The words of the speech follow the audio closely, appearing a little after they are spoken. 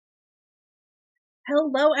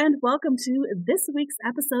Hello and welcome to this week's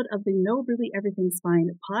episode of the No Really Everything's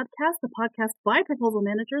Fine podcast, the podcast by proposal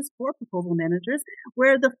managers for proposal managers,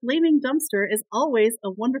 where the flaming dumpster is always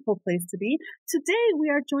a wonderful place to be. Today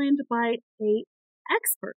we are joined by a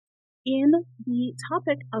expert in the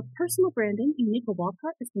topic of personal branding. Unica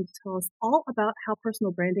Walcott is going to tell us all about how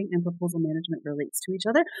personal branding and proposal management relates to each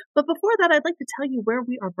other. But before that, I'd like to tell you where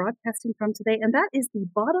we are broadcasting from today, and that is the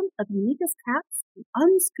bottom of Unica's cat's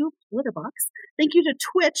unscooped litter box. Thank you to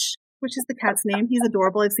Twitch, which is the cat's name. He's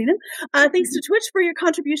adorable. I've seen him. Thanks to Twitch for your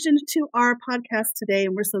contribution to our podcast today,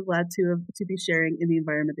 and we're so glad to be sharing in the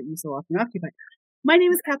environment that you so often occupy. My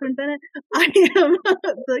name is Catherine Bennett. I am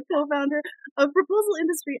the co-founder of Proposal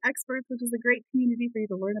Industry Experts, which is a great community for you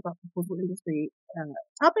to learn about proposal industry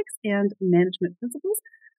topics and management principles.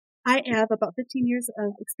 I have about 15 years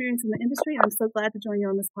of experience in the industry. I'm so glad to join you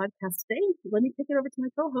on this podcast today. Let me kick it over to my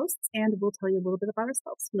co-hosts, and we'll tell you a little bit about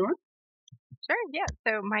ourselves. Nora? Sure, yeah.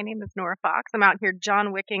 So my name is Nora Fox. I'm out here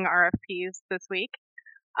John Wicking RFPs this week.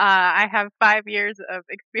 I have 5 years of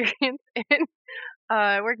experience in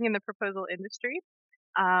working in the proposal industry.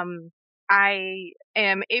 I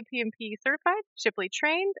am APMP certified, Shipley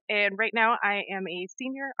trained, and right now I am a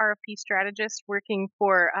senior RFP strategist working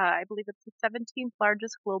for, I believe it's the 17th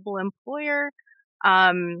largest global employer,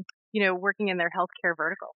 working in their healthcare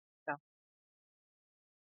vertical.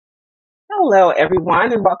 Hello,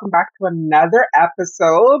 everyone, and welcome back to another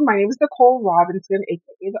episode. My name is Nicole Robinson, aka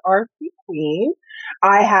the RFP Queen.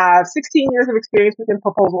 I have 16 years of experience within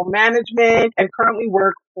proposal management and currently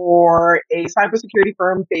work for a cybersecurity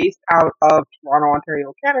firm based out of Toronto,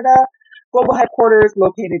 Ontario, Canada. Global headquarters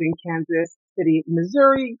located in Kansas City,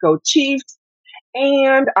 Missouri. Go Chiefs!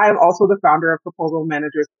 And I am also the founder of Proposal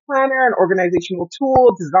Managers Planner, an organizational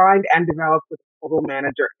tool designed and developed with Proposal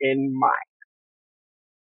Manager in mind.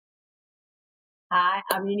 Hi,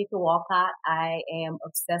 I'm Unica Walcott. I am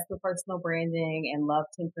obsessed with personal branding and love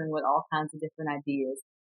tinkering with all kinds of different ideas.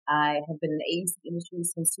 I have been in the agency industry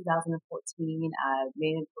since 2014. I've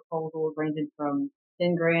made proposals ranging from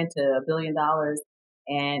 10 grand to $1 billion,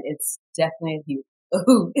 and it's definitely a huge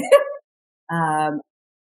hoot.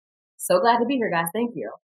 So glad to be here, guys. Thank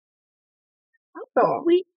you. So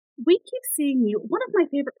we keep seeing you. One of my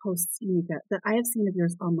favorite posts, Unica, that I have seen of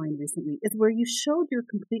yours online recently is where you showed your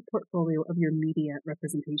complete portfolio of your media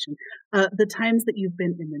representation. The times that you've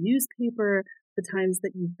been in the newspaper, the times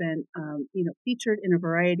that you've been, featured in a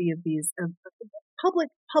variety of these public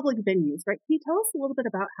venues, right? Can you tell us a little bit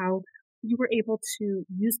about how you were able to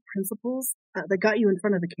use principles that got you in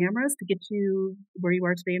front of the cameras to get you where you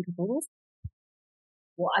are today in proposals?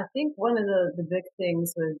 Well, I think one of the big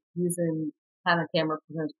things with using kind of camera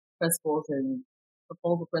principles and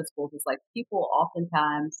proposal principles is like people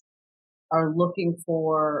oftentimes are looking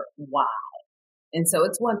for why. And so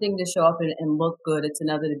it's one thing to show up and look good. It's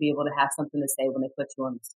another to be able to have something to say when they put you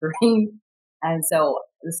on the screen. And so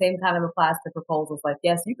the same kind of applies to proposals. Like,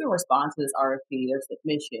 yes, you can respond to this RFP, there's the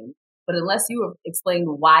mission, but unless you have explained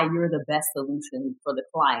why you're the best solution for the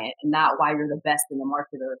client and not why you're the best in the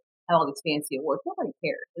market or have all these fancy awards, nobody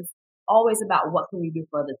cares. It's always about what can you do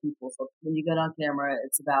for other people. So when you get on camera,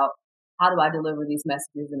 it's about how do I deliver these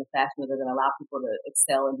messages in a fashion that are going to allow people to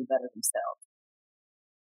excel and do better themselves.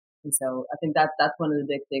 And so I think that's one of the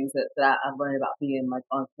big things that I've learned about being like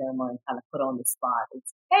on camera and kind of put on the spot.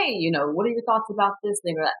 It's, hey, what are your thoughts about this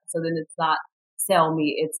thing or that? So then it's not sell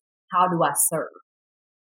me, it's how do I serve?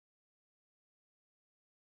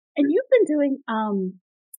 And you've been doing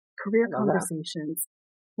career conversations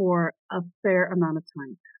for a fair amount of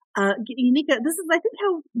time. Unica, this is, I think,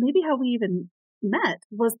 how we even met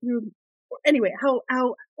was through, anyway,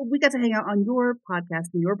 how we got to hang out on your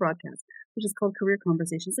podcast and your broadcast, which is called Career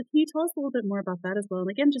Conversations. So can you tell us a little bit more about that as well?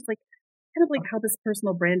 And again, just like kind of like how this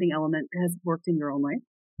personal branding element has worked in your own life.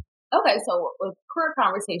 Okay, so with Career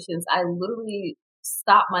Conversations, I literally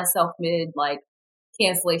stopped myself mid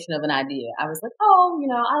cancellation of an idea. I was like, I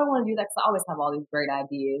don't want to do that because I always have all these great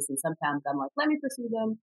ideas. And sometimes I'm like, let me pursue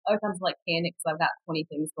them. Other times I'm like panic because I've got 20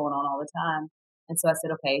 things going on all the time. And so I said,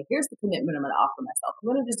 okay, here's the commitment I'm going to offer myself. I'm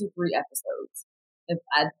going to just do 3 episodes.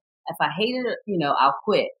 If I hate it, I'll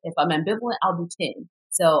quit. If I'm ambivalent, I'll do 10.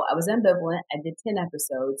 So I was ambivalent. I did 10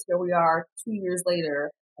 episodes. Here we are 2 years later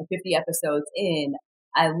and 50 episodes in.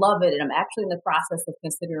 I love it. And I'm actually in the process of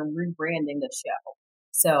considering rebranding the show.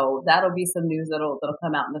 So that'll be some news that'll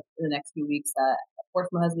come out in the next few weeks. Of course,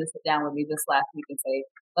 my husband sit down with me this last week and say,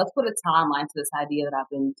 let's put a timeline to this idea that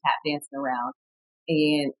I've been tap dancing around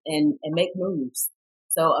and make moves.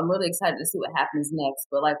 So I'm really excited to see what happens next.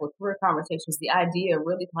 But like with Career Conversations, the idea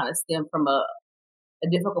really kind of stemmed from a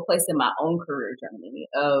difficult place in my own career journey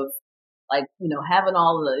of like, having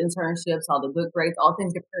all the internships, all the good grades, all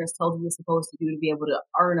things your parents told you you're supposed to do to be able to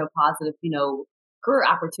earn a positive, career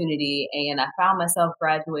opportunity. And I found myself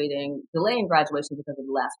delaying graduation because of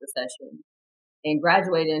the last recession, and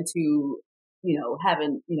graduating to,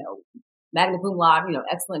 having, magna cum laude,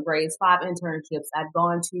 excellent grades, 5 internships. I'd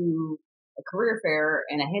gone to a career fair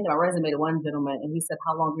and I handed my resume to one gentleman and he said,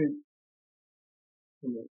 how long do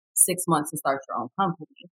you 6 months to start your own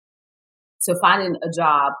company? So finding a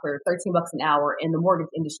job for $13 an hour in the mortgage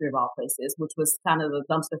industry of all places, which was kind of the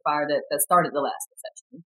dumpster fire that started the last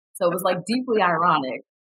recession. So it was like deeply ironic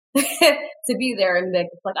to be there and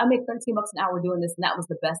like I make $13 an hour doing this, and that was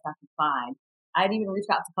the best I could find. I'd even reached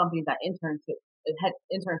out to companies that had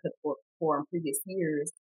internships for in previous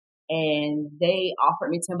years, and they offered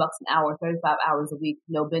me $10 an hour, 35 hours a week,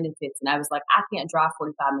 no benefits. And I was like, I can't drive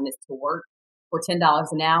 45 minutes to work for $10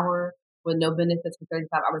 an hour with no benefits for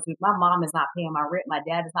 35 hours a week. My mom is not paying my rent. My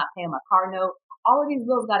dad is not paying my car note. All of these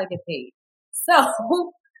bills got to get paid. So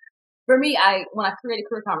for me, when I created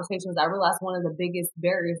Career Conversations, I realized one of the biggest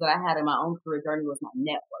barriers that I had in my own career journey was my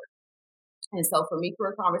network. And so for me,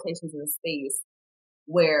 Career Conversations is a space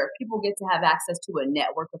where people get to have access to a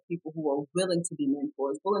network of people who are willing to be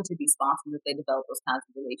mentors, willing to be sponsors if they develop those kinds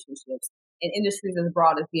of relationships in industries as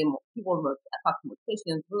broad as being people, I talk to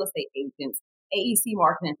morticians, real estate agents, AEC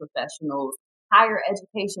marketing professionals, higher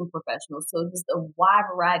education professionals. So just a wide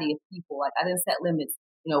variety of people. Like I didn't set limits,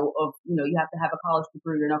 you have to have a college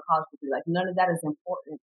degree or no college degree. Like none of that is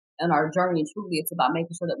important in our journey. Truly, it's about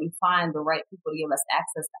making sure that we find the right people to give us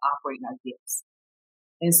access to operating our gifts.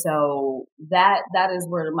 And so that is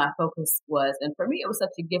where my focus was. And for me, it was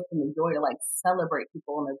such a gift and a joy to like celebrate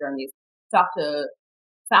people on their journeys, talk to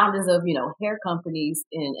founders of, hair companies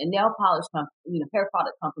and nail polish companies, hair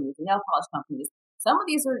product companies and nail polish companies. Some of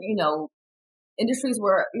these are, industries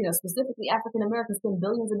where, specifically African Americans spend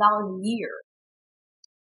billions of dollars a year,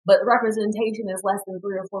 but representation is less than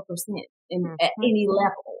 3 or 4% at any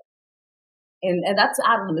level. And that's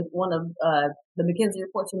out of one of the McKinsey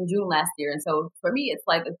reports from June last year. And so for me, it's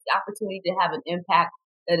like the opportunity to have an impact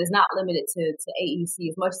that is not limited to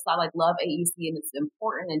AEC. As much as I love AEC and it's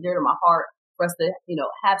important and dear to my heart for us to,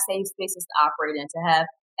 have safe spaces to operate in, to have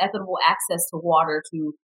equitable access to water,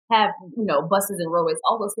 to have, buses and roadways,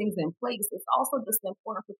 all those things in place. It's also just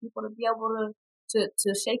important for people to be able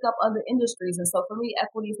to shake up other industries. And so for me,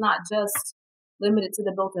 equity is not just limited to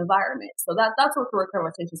the built environment. So that's where Career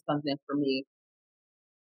Conversations comes in for me.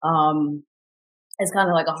 It's kind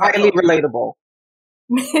of like a highly relatable.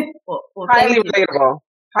 Highly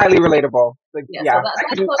relatable. Like, yeah. So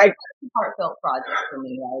that's a heartfelt project for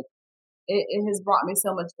me. Like it has brought me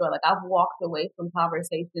so much joy. Like I've walked away from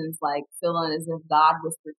conversations like feeling as if God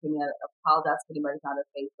whispered to me. I apologize for the emoji on their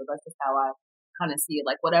face, but that's just how I kind of see it.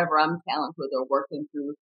 Like whatever I'm talented with or working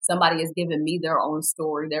through, somebody has given me their own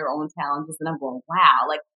story, their own challenges, and I'm going, wow,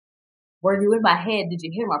 like were you in my head? Did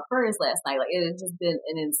you hear my prayers last night? Like it has just been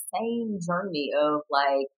an insane journey of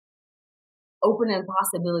like opening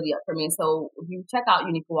possibility up for me. And so if you check out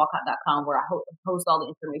uniquewalkout.com where I post all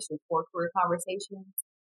the information for Career Conversations,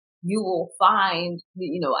 you will find,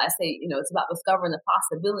 I say, it's about discovering the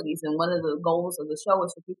possibilities. And one of the goals of the show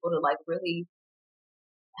is for people to like really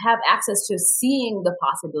have access to seeing the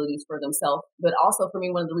possibilities for themselves. But also for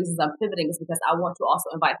me, one of the reasons I'm pivoting is because I want to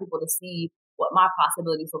also invite people to see what my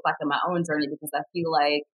possibilities look like in my own journey, because I feel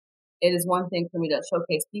like it is one thing for me to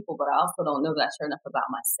showcase people, but I also don't know that I share enough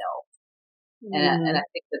about myself. And I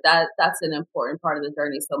think that's an important part of the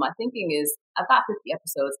journey. So my thinking is I've got 50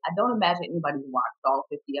 episodes. I don't imagine anybody watched all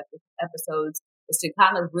 50 episodes. Is to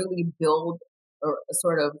kind of really build or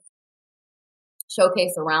sort of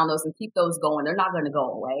showcase around those and keep those going. They're not going to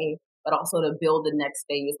go away, but also to build the next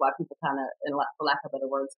phase while people kind of, for lack of better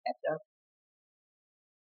words, catch up.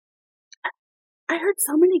 I heard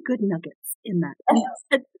so many good nuggets in that.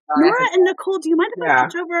 Nora and Nicole, do you mind if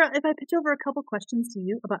I pitch over a couple questions to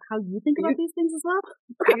you about how you think about these things as well?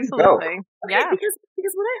 Absolutely. Okay, yeah.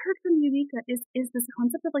 Because what I heard from Unica is this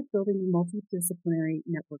concept of like building multidisciplinary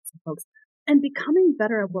networks of folks and becoming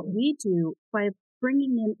better at what we do by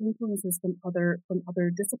bringing in influences from other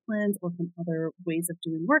disciplines or from other ways of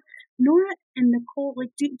doing work. Nora and Nicole, like,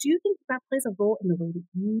 do you think that plays a role in the way that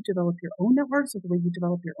you develop your own networks or the way you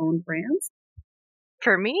develop your own brands?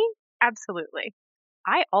 For me, absolutely.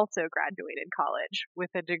 I also graduated college with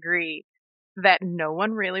a degree that no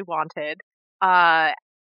one really wanted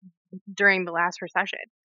during the last recession.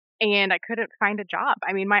 And I couldn't find a job.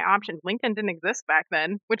 I mean, my options, LinkedIn didn't exist back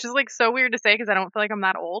then, which is like so weird to say because I don't feel like I'm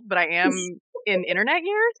that old, but I am in internet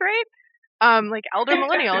years, right? Like elder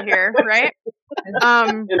millennial here, right?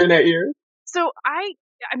 Internet years. So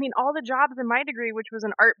I mean, all the jobs in my degree, which was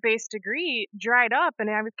an art-based degree, dried up, and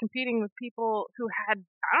I was competing with people who had,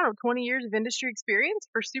 I don't know, 20 years of industry experience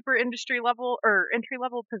for super industry level or entry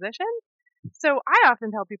level positions. So I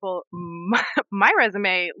often tell people my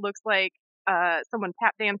resume looks like someone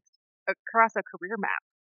tap danced across a career map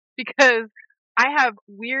because I have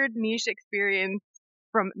weird niche experience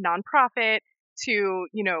from nonprofit to,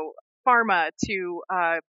 pharma to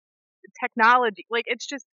technology. Like, it's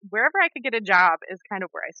just wherever I could get a job is kind of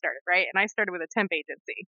where I started, right? And I started with a temp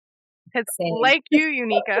agency because, Same. like you,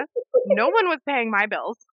 Unica, no one was paying my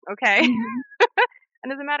bills. Okay. Mhm.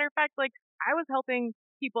 And as a matter of fact, like, I was helping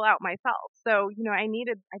people out myself. So, I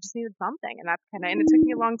just needed something. And and it took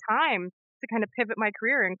me a long time to kind of pivot my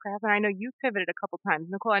career in craft. And I know you've pivoted a couple times.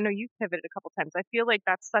 Nicole, I know you've pivoted a couple times. I feel like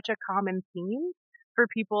that's such a common theme for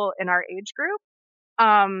people in our age group.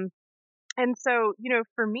 Um, and so,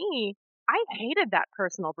 for me, I hated that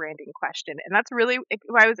personal branding question. And that's really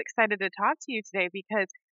why I was excited to talk to you today because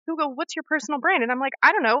people go, what's your personal brand? And I'm like,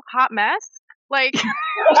 I don't know, hot mess. Like, you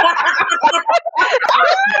know what I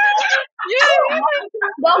mean?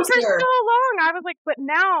 Like, for so long, I was like, but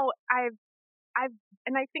now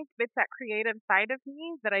and I think it's that creative side of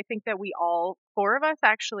me that I think that we all, four of us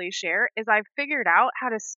actually share, is I've figured out how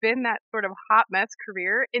to spin that sort of hot mess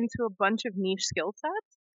career into a bunch of niche skill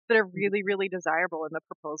sets that are really, really desirable in the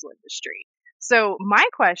proposal industry. So my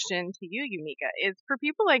question to you, Unica, is for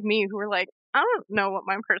people like me who are like, I don't know what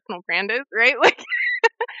my personal brand is, right? Like,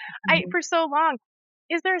 for so long,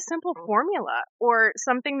 is there a simple formula or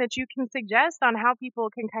something that you can suggest on how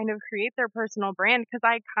people can kind of create their personal brand? Because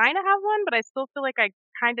I kind of have one, but I still feel like I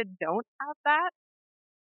kind of don't have that.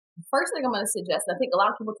 First thing I'm going to suggest, I think a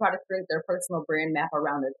lot of people try to create their personal brand map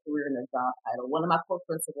around their career and their job title. One of my core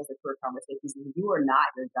principles of career conversations is you are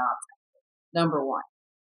not your job title, number one.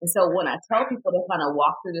 And so when I tell people to kind of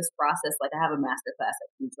walk through this process, like I have a master class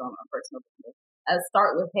at teach on personal branding, I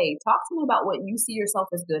start with, hey, talk to me about what you see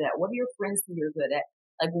yourself as good at. What do your friends see you're good at?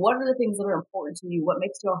 Like, what are the things that are important to you? What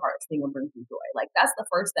makes your heart sing and brings you joy? Like, that's the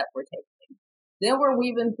first step we're taking. Then we're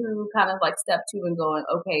weaving through kind of like step 2 and going,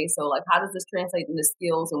 okay, so like, how does this translate into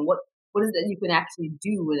skills and what is it that you can actually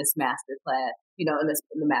do in this master class, in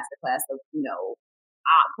the master class of,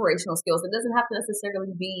 operational skills. It doesn't have to necessarily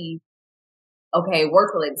be, okay,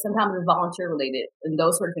 work related. Sometimes it's volunteer related and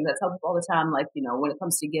those sort of things. I tell people all the time, like, when it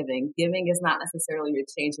comes to giving is not necessarily an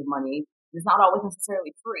exchange of money. It's not always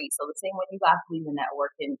necessarily free. So the same way you guys believe in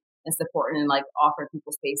networking and supporting and like offering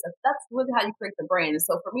people space, that's really how you create the brand. And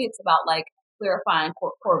so for me, it's about like clarifying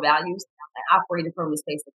core values and operating from the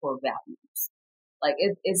space of core values. Like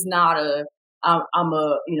it's not I'm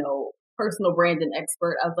a, personal branding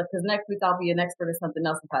expert. I was like, cause next week I'll be an expert at something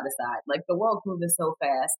else if I decide. Like the world's moving so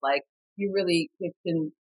fast. Like you really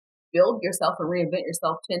can build yourself and reinvent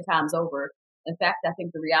yourself 10 times over. In fact, I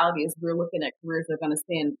think the reality is we're looking at careers that are going to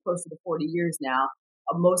span closer to 40 years now.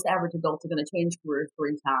 Most average adults are going to change careers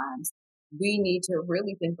 3 times. We need to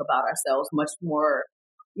really think about ourselves much more,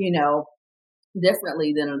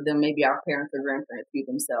 differently than maybe our parents or grandparents view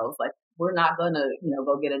themselves. Like we're not going to,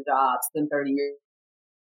 go get a job, spend 30 years,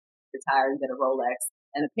 retire and get a Rolex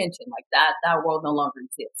and a pension. Like that world no longer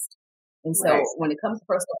exists. And so when it comes to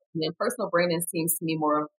personal branding seems to me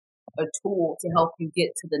more of a tool to help you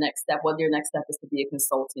get to the next step, whether your next step is to be a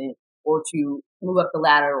consultant or to move up the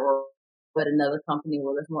ladder or at another company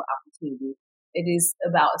where there's more opportunity. It is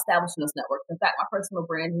about establishing those networks. In fact, my personal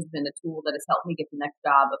brand has been a tool that has helped me get the next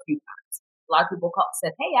job a few times. A lot of people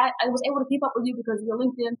said, hey, I was able to keep up with you because of your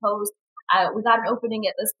LinkedIn post. We got an opening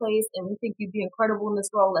at this place and we think you'd be incredible in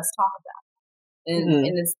this role. Let's talk about it.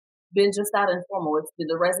 And it's been just that informal.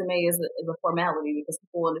 The resume is a formality because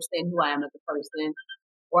people understand who I am as a person.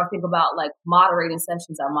 Or I think about like moderating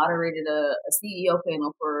sessions. I moderated a CEO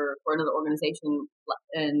panel for another organization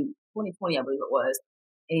in 2020, I believe it was.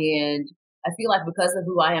 And I feel like because of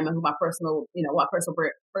who I am and who my personal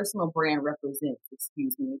brand represents,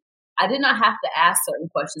 I did not have to ask certain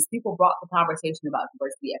questions. People brought the conversation about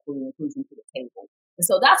diversity, equity, and inclusion to the table. And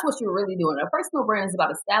so that's what you're really doing. A personal brand is about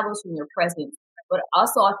establishing your presence. But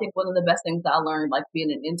also, I think one of the best things I learned, like being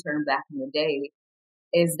an intern back in the day,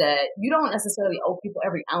 is that you don't necessarily owe people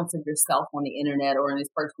every ounce of yourself on the internet or in these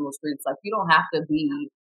personal streets. Like you don't have to be,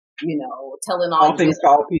 telling all things to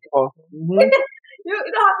all people. Mm-hmm. You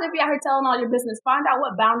don't have to be out here telling all your business. Find out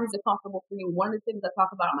what boundaries are comfortable for you. One of the things I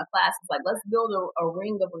talk about in my class is like, let's build a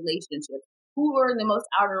ring of relationships. Who are in the most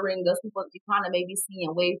outer ring? Those people that you kind of maybe see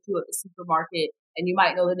and wave to at the supermarket, and you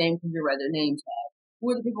might know the name because you read their name tag.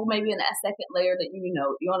 Who are the people maybe in that second layer that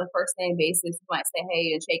you're on a first name basis, you might say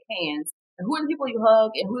hey and shake hands. And who are the people you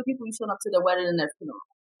hug, and who are the people you showing up to their wedding and their funeral?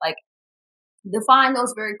 Like, define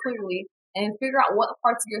those very clearly and figure out what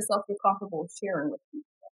parts of yourself you're comfortable sharing with people.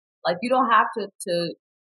 Like, you don't have to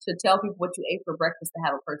tell people what you ate for breakfast to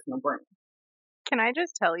have a personal brand. Can I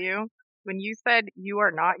just tell you, when you said you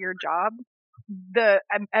are not your job,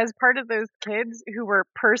 as part of those kids who were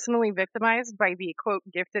personally victimized by the quote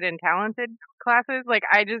gifted and talented classes, like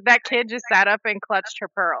that kid just sat up and clutched her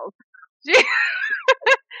pearls.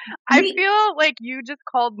 I feel like you just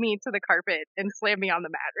called me to the carpet and slammed me on the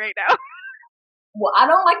mat right now. Well, I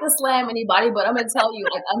don't like to slam anybody, but I'm going to tell you,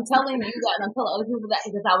 like, I'm telling you that and I'm telling other people that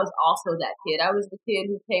because I was also that kid. I was the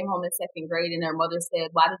kid who came home in second grade and their mother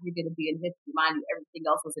said, why did you get a B in history? Mind you, everything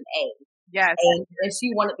else was an A. Yes. And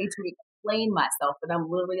she wanted me to explain myself, and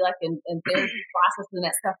I'm literally like in therapy processing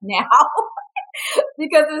that stuff now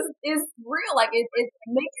because it's real. Like, it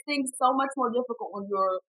makes things so much more difficult when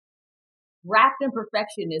you're wrapped in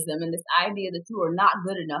perfectionism and this idea that you are not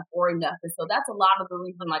good enough or enough. And so that's a lot of the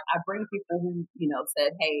reason, like, I bring people who,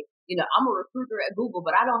 said, hey, I'm a recruiter at Google,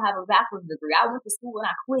 but I don't have a bachelor's degree. I went to school and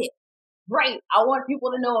I quit. Great. I want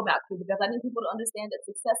people to know about you because I need people to understand that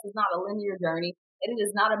success is not a linear journey and it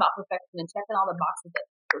is not about perfection and checking all the boxes that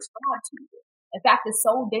prescribe to you. In fact, it's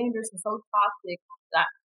so dangerous and so toxic that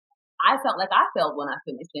I felt like I failed when I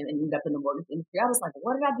finished and ended up in the mortgage industry. I was like,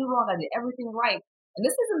 what did I do wrong? I did everything right. And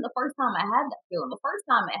this isn't the first time I had that feeling. The first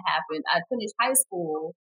time it happened, I finished high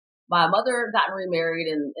school. My mother got remarried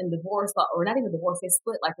and divorced, or not even divorced, they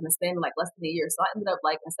split like in a span of like less than a year. So I ended up,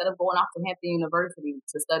 like, instead of going off to Hampton University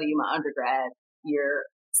to study my undergrad year,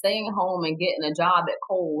 staying home and getting a job at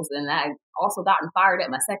Kohl's. And I also gotten fired at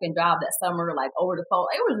my second job that summer, like over the phone.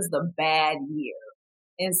 It was just a bad year.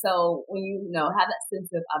 And so when you have that sense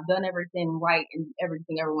of I've done everything right and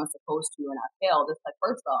everything everyone's supposed to and I failed, it's like,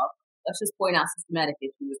 first off, let's just point out systematic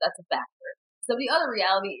issues. That's a factor. So the other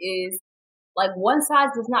reality is, like, one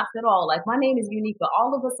size does not fit all. Like, my name is unique, but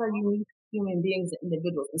all of us are unique human beings and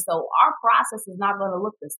individuals. And so our process is not going to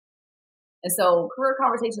look the same. And so Career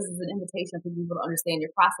Conversations is an invitation for people to understand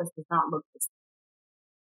your process does not look the same.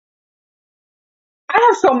 I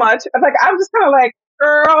have so much. Like, I'm just kind of like,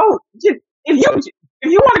 girl, if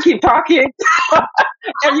you want to keep talking,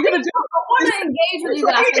 and you're gonna do, I want to engage with you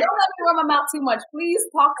guys. So don't let me run my mouth too much. Please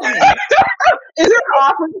talk to me. Is there an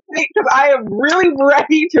offering? Because I am really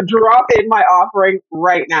ready to drop in my offering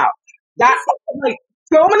right now. That's like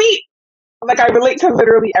so many. Like, I relate to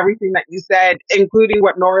literally everything that you said, including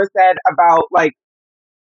what Nora said about, like,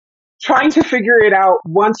 trying to figure it out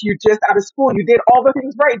once you're just out of school. You did all the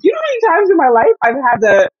things right. Do you know how many times in my life I've had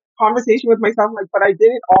the conversation with myself, like, but I did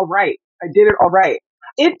it all right. I did it all right.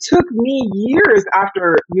 It took me years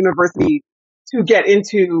after university to get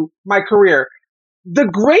into my career. The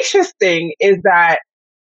gracious thing is that,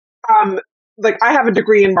 like, I have a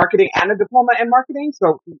degree in marketing and a diploma in marketing.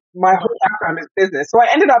 So my whole background is business. So I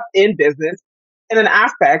ended up in business in an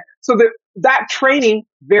aspect. So that training,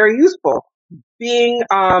 very useful. Being,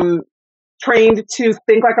 trained to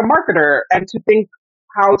think like a marketer and to think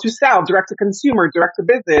how to sell direct to consumer, direct to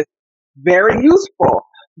business, very useful.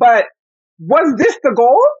 But was this the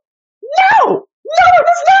goal? No, it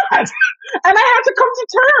was not. And I had to come to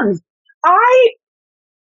terms. I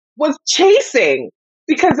was chasing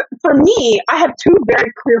because for me, I had two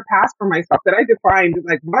very clear paths for myself that I defined,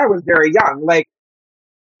 like, when I was very young, like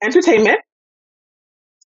entertainment,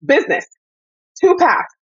 business, two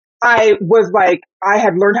paths. I was like, I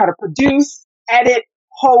had learned how to produce, edit,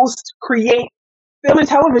 host, create film and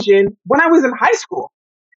television when I was in high school.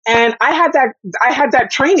 And I had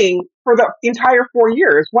that training for the entire 4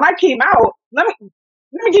 years. When I came out, let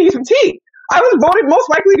me give you some tea. I was voted most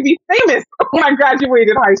likely to be famous when I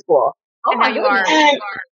graduated high school. Oh, and now you are.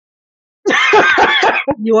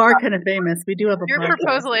 You are kind of famous. We do have a Your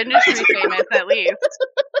proposal industry famous, at least.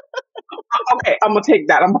 Okay, I'm gonna take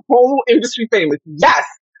that. I'm proposal industry famous. Yes.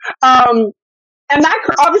 And that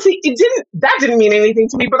obviously that didn't mean anything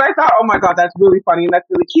to me, but I thought, oh my God, that's really funny and that's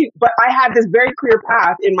really cute. But I had this very clear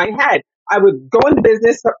path in my head. I would go into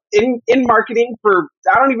business in marketing for,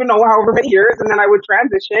 I don't even know, however many years. And then I would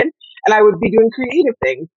transition and I would be doing creative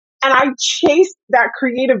things. And I chased that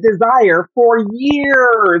creative desire for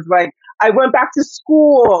years. Like, I went back to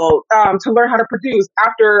school, to learn how to produce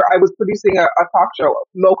after I was producing a talk show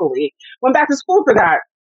locally. Went back to school for that.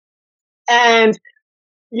 And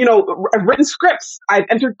I've written scripts. I've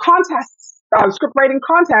entered contests, script writing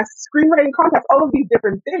contests, screenwriting contests, all of these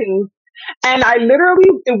different things. And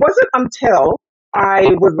it wasn't until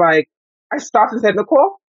I was like, I stopped and said,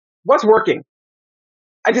 Nicole, what's working?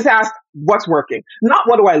 I just asked, what's working? Not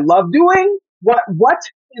what do I love doing? What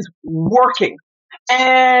is working?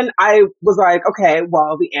 And I was like, okay,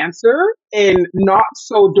 well, the answer in not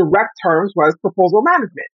so direct terms was proposal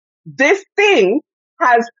management. This thing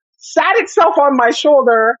has sat itself on my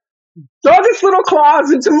shoulder, dug its little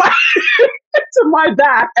claws into my into my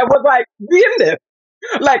back, and was like, "We in this.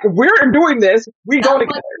 Like, we're doing this. We go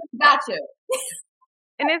together." Gotcha.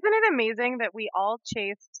 And isn't it amazing that we all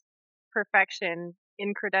chased perfection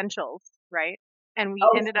in credentials, right? And we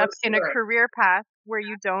ended up in a career path where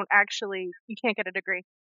you can't get a degree.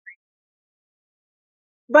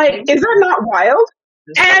 Like, is that not wild?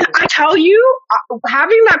 And I tell you,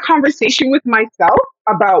 having that conversation with myself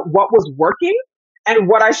about what was working and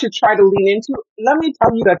what I should try to lean into, let me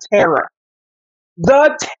tell you the terror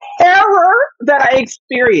that I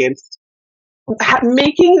experienced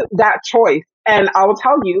making that choice. And I will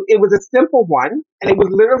tell you, it was a simple one. And it was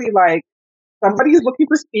literally like, somebody's looking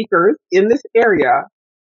for speakers in this area.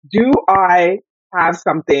 Do I have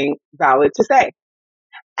something valid to say?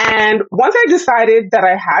 And once I decided that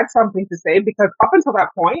I had something to say, because up until that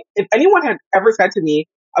point, if anyone had ever said to me,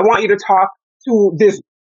 "I want you to talk to this,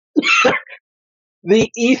 the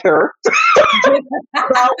ether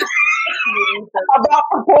about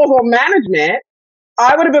proposal management,"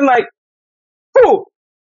 I would have been like, "Who?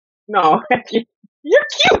 No, you're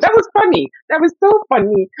cute. That was funny. That was so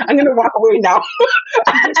funny. I'm going to walk away now."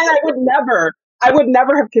 And I would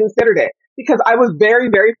never have considered it because I was very,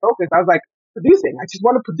 very focused. I was like, producing. I just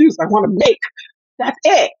want to produce. I want to make. That's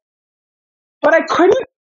it. But I couldn't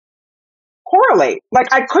correlate. Like,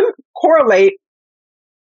 I couldn't correlate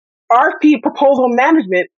RFP proposal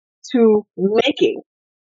management to making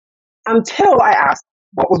until I asked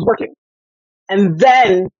what was working. And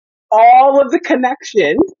then all of the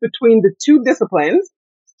connections between the two disciplines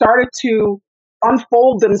started to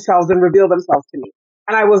unfold themselves and reveal themselves to me.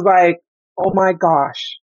 And I was like, oh my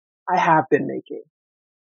gosh, I have been making.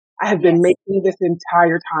 I have been making this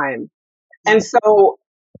entire time. And so,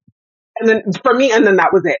 and then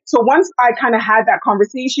that was it. So once I kind of had that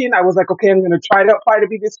conversation, I was like, okay, I'm going to try to apply to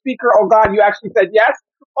be the speaker. Oh God, you actually said yes.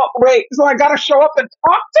 Oh, wait, so I got to show up and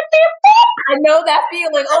talk to people? I know that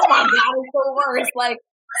feeling. Oh my God, it's the worst. Like,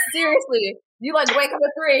 seriously, you like wake up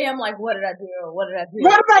at 3 a.m. like, what did I do? What did I do?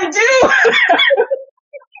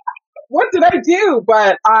 What did I do?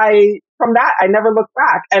 But from that, I never looked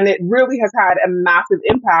back. And it really has had a massive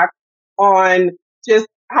impact on just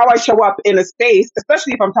how I show up in a space,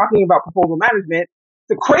 especially if I'm talking about proposal management.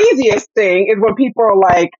 The craziest thing is when people are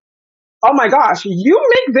like, oh my gosh, you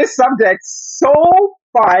make this subject so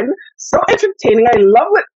fun, so entertaining. I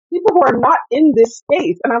love it. People who are not in this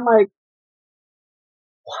space. And I'm like,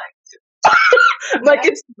 what? Like,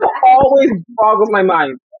 it's always boggles my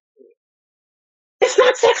mind. It's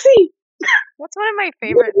not sexy. That's one of my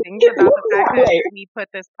favorite things about the fact that we put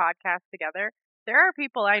this podcast together. There are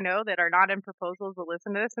people I know that are not in proposals that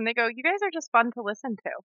listen to this and they go, you guys are just fun to listen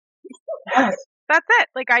to. Yes. That's it.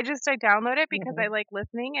 Like, I download it because I like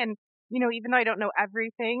listening, and, even though I don't know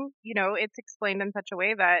everything, it's explained in such a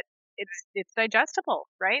way that it's digestible,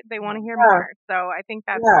 right? They want to hear more. So I think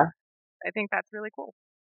that's really cool.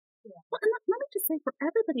 Yeah. Well, and let me just say, for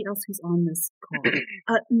everybody else who's on this call,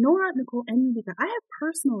 Nora, Nicole, and Unica, I have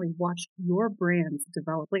personally watched your brands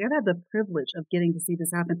develop. Like, I've had the privilege of getting to see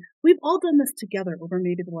this happen. We've all done this together over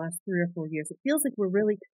maybe the last 3 or 4 years. It feels like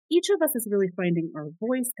each of us is really finding our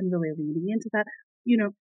voice and really leaning into that.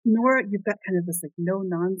 Nora, you've got kind of this like no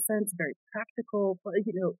nonsense, very practical,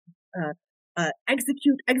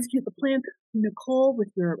 execute the plan. Nicole with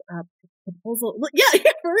your proposal,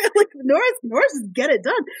 for real, like Nora's just get it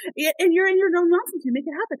done. And you're in your no nonsense, you make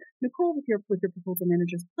it happen. Nicole with your proposal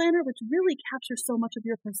manager's planner, which really captures so much of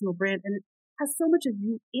your personal brand, and it has so much of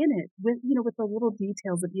you in it with the little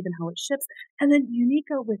details of even how it ships. And then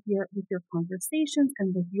Unica with your conversations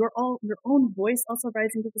and with your own voice also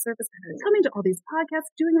rising to the surface, coming to all these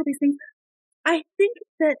podcasts, doing all these things. I think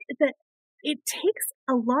that it takes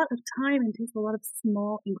a lot of time and takes a lot of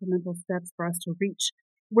small incremental steps for us to reach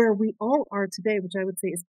where we all are today, which I would say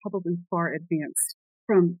is probably far advanced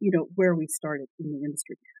from, where we started in the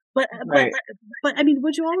industry. But I mean,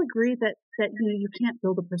 would you all agree that you can't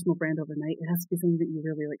build a personal brand overnight? It has to be something that you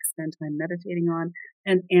really like spend time meditating on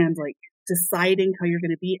and like deciding how you're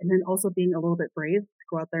going to be, and then also being a little bit brave to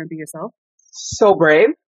go out there and be yourself. So brave.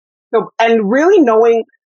 And really knowing,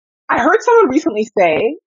 I heard someone recently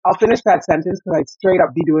say, I'll finish that sentence because I straight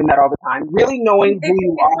up be doing that all the time. Really knowing who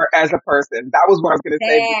you are as a person. That was what I was going to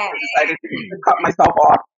say before I decided to cut myself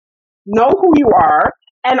off. Know who you are.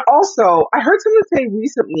 And also, I heard someone say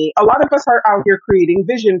recently, a lot of us are out here creating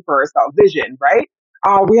vision for ourselves. Vision, right?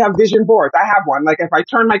 We have vision boards. I have one. Like, if I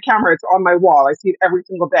turn my camera, it's on my wall. I see it every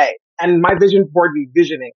single day. And my vision board be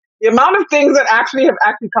visioning. The amount of things that have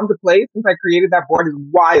come to play since I created that board is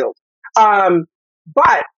wild.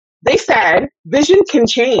 But they said vision can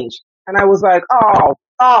change. And I was like, oh,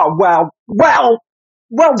 Oh,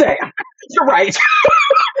 damn. You're right.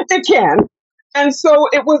 It can. And so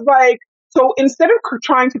it was like, so instead of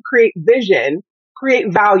trying to create vision,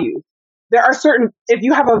 create values. There are certain, if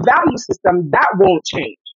you have a value system, that won't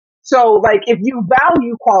change. So like if you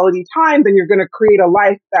value quality time, then you're going to create a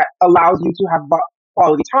life that allows you to have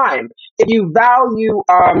quality time. If you value,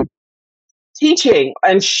 teaching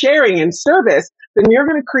and sharing and service, then you're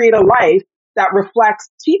going to create a life that reflects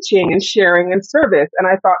teaching and sharing and service. And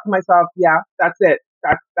I thought to myself, yeah, that's it.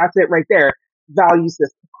 That's it right there. Value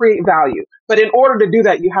system, create value. But in order to do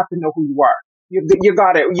that, you have to know who you are. You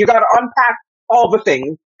got it. You got to unpack all the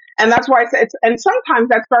things. And that's why I said, and sometimes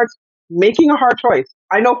that starts making a hard choice.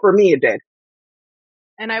 I know for me it did.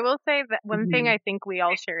 And I will say that one thing I think we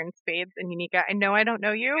all share in spades, and Unica, I know I don't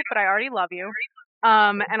know you, but I already love you.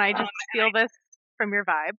 And I just feel this from your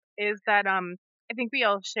vibe, is that I think we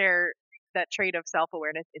all share that trait of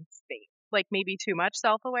self-awareness in spades. Like maybe too much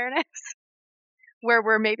self-awareness, where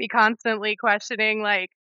we're maybe constantly questioning like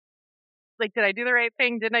did I do the right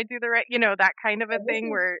thing? Didn't I do the right, that kind of a thing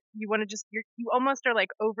where you want to just, you almost are like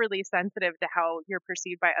overly sensitive to how you're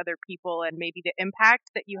perceived by other people and maybe the impact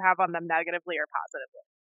that you have on them negatively or positively.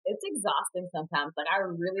 It's exhausting sometimes. Like I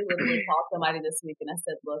really literally called somebody this week and I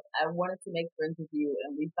said, look, I wanted to make friends with you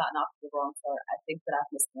and we've gotten off to the wrong start. I think that I've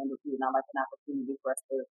mishandled you and I'd like an opportunity for us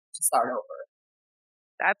to start over.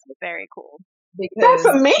 That's very cool. That's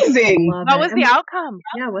amazing. What was the outcome?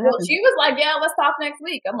 Yeah, well, she was like, yeah, let's talk next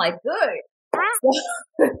week. I'm like, good.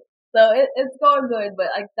 So it's going good,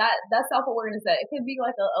 but like that self-awareness, that it can be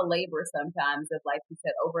like a labor sometimes of, like you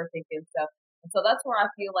said, overthinking stuff. And so that's where I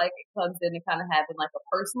feel like it comes in and kind of having like a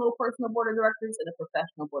personal board of directors and a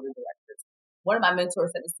professional board of directors. One of my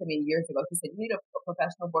mentors said this to me years ago. He said, you need a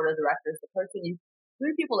professional board of directors, the person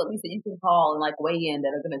three people at least that you can call and like weigh in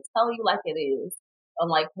that are going to tell you like it is on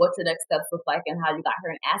like what your next steps look like and how you got here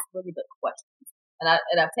and ask really good questions. And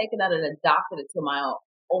I've taken that and adopted it to my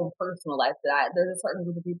own personal life there's a certain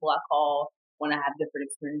group of people I call when I have different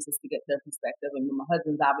experiences to get their perspective. And my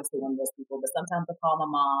husband's obviously one of those people, but sometimes I call my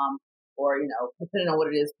mom or, depending on what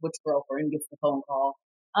it is, which girlfriend gets the phone call.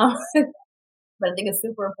 But I think it's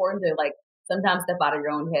super important to like sometimes step out of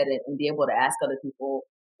your own head and be able to ask other people,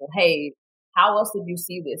 well, hey, how else did you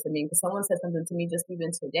see this? I mean, because someone said something to me just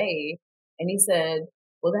even today and he said,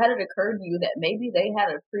 well, had it occurred to you that maybe they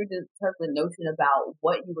had a predetermined notion about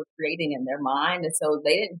what you were creating in their mind, and so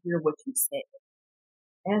they didn't hear what you said?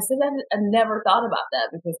 And I said, I never thought about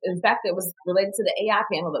that because, in fact, it was related to the AI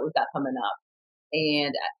panel that we've got coming up.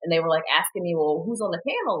 And they were like asking me, well, who's on the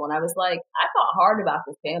panel? And I was like, I thought hard about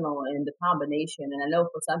this panel and the combination. And I know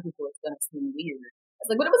for some people it's going to seem weird. I was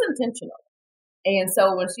like, but it was intentional. And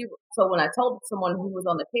so when I told someone who was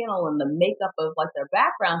on the panel and the makeup of like their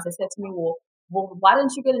backgrounds, they said to me, well, why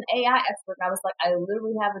didn't you get an AI expert? And I was like, I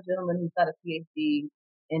literally have a gentleman who's got a PhD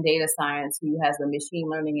in data science who has a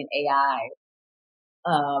machine learning and AI,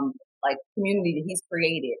 like community that he's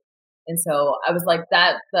created. And so I was like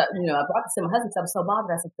I brought this to my husband. So I was so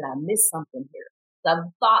bothered. I said, did I miss something here? So I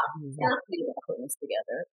thought carefully about putting this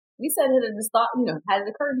together. He said it just thought, had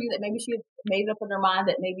it occurred to you that maybe she had made up in her mind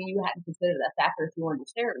that maybe you hadn't considered that factor if you wanted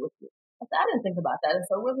to share it with you. I said, I didn't think about that. And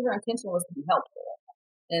so really her intention was to be helpful.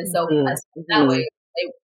 And so that way they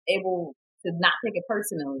were able to not take it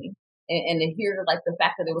personally and to hear like the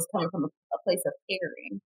fact that it was coming from a place of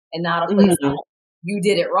caring and not a place of you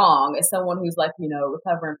did it wrong as someone who's like,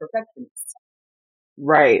 recovering perfectionist.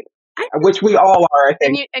 Right. Which we all are, I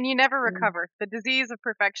think. And you never recover. The disease of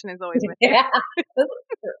perfection is always with you. Yeah.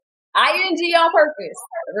 ING on purpose.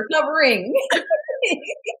 Recovering.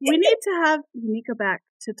 We need to have Unica back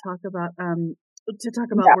to talk about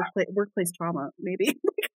workplace trauma, maybe.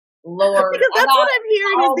 Lord, because that's what I'm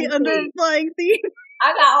hearing is the underlying theme.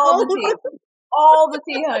 I got all the tea. All the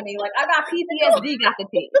tea, honey. Like I got PTSD, got the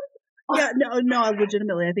tea. Yeah, no,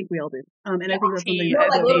 legitimately, I think we all do. And I think that's something you're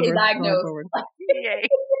like literally diagnosed. Yay.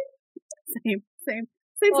 Same.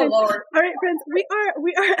 Lord. All right, friends, we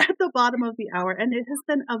are at the bottom of the hour, and it has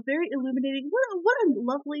been a very illuminating, what a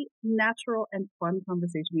lovely, natural, and fun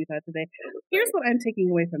conversation we've had today. Here's what I'm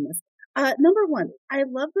taking away from this. Number one, I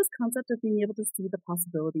love this concept of being able to see the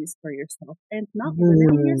possibilities for yourself and not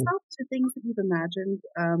limiting yourself to things that you've imagined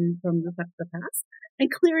from the past,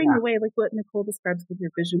 and clearing away, like what Nicole describes with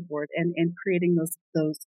your vision board, and creating those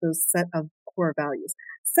set of core values.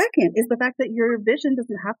 Second is the fact that your vision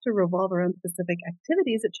doesn't have to revolve around specific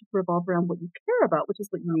activities. It should revolve around what you care about, which is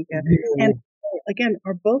what Unica and again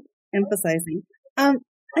are both emphasizing.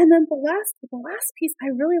 And then the last piece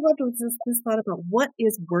I really loved was this thought about what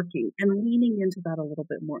is working and leaning into that a little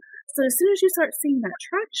bit more. So as soon as you start seeing that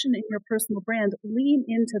traction in your personal brand, lean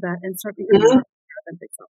into that and start becoming more don't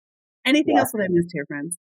think so. Anything Yeah. else that I missed here,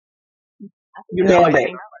 friends? You nailed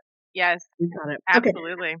it. Yes, We got it.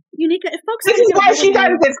 absolutely. Okay. Unica, if folks This want is to get why hold she of does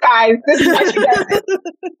you- this, guys. This is why she does this.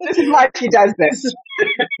 This is why she does this.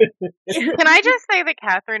 Can I just say that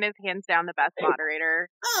Catherine is hands down the best moderator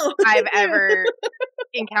Oh, I've thank you. ever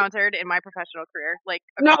encountered in my professional career? Like,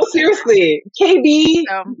 No, across- seriously. KB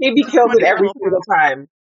So, kills it every wonderful. single time.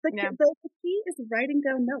 The key is writing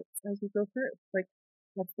down notes as we go through. Like,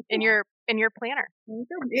 that's the key. in your planner. There you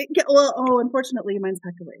go. Unfortunately, mine's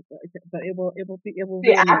packed away, but it will The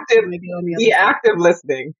really active- maybe on the other The side. active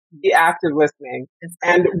listening. The active listening. It's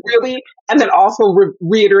And really, and then also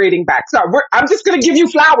reiterating back. So I'm just going to give you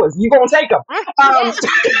flowers. You going to take them. We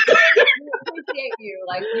appreciate you.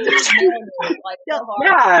 Like, we know you, like, so hard.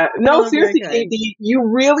 Yeah, no, Oh, very seriously, good. KD, you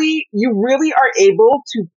really are able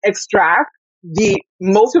to extract the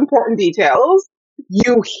most important details.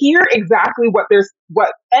 You hear exactly what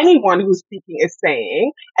anyone who's speaking is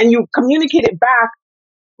saying, and you communicate it back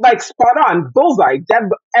like spot on, bullseye, dead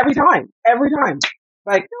every time.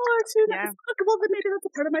 Like, No, too. Yeah. Well, then maybe that's a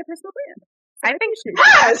part of my personal brand. I think appreciate it.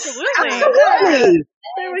 yes, Absolutely.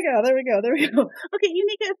 There we go. Okay,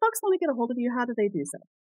 Unica, if folks want to get a hold of you, how do they do so?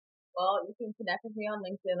 Well, you can connect with me on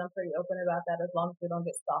LinkedIn. I'm pretty open about that as long as we don't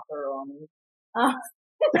get stalker on me.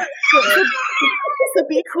 So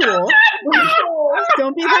be cool.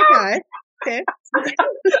 Don't be that guy. Okay.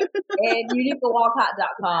 And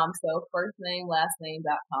UnicaWalcott.com. So first name, last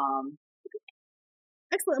name.com.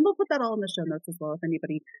 Excellent. And we'll put that all in the show notes as well if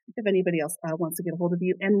anybody else wants to get a hold of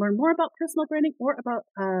you and learn more about personal branding or about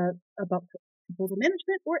proposal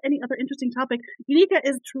management or any other interesting topic. Unica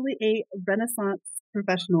is truly a Renaissance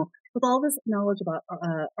professional with all this knowledge about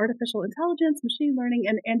artificial intelligence, machine learning,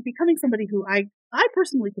 and becoming somebody who I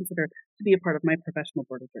personally consider to be a part of my professional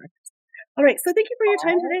board of directors. All right. So thank you for your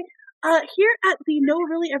time today. Here at the No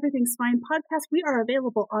Really Everything's Fine podcast, we are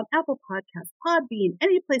available on Apple Podcasts, Podbean,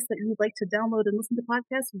 any place that you'd like to download and listen to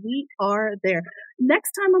podcasts, we are there.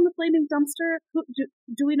 Next time on the Flaming Dumpster,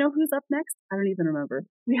 do we know who's up next? I don't even remember.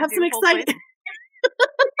 We have some exciting...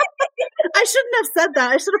 I shouldn't have said that.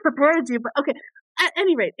 I should have prepared you, but okay. At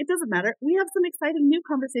any rate, it doesn't matter. We have some exciting new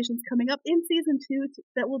conversations coming up in season 2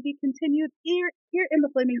 that will be continued here in the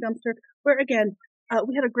Flaming Dumpster, where again,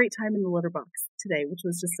 we had a great time in the litter box today, which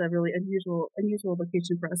was just a really unusual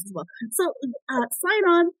location for us as well. So, sign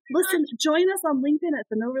on, listen, join us on LinkedIn at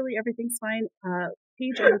the No Really Everything's Fine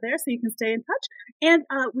page over there so you can stay in touch. And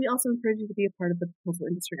we also encourage you to be a part of the Proposal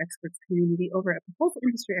Industry Experts community over at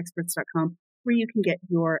proposalindustryexperts.com, where you can get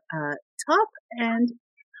your top and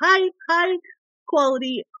high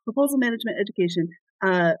quality proposal management education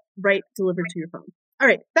right delivered to your phone. All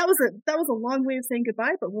right, that was a long way of saying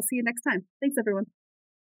goodbye, but we'll see you next time. Thanks, everyone.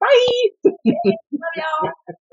 bye. Love y'all.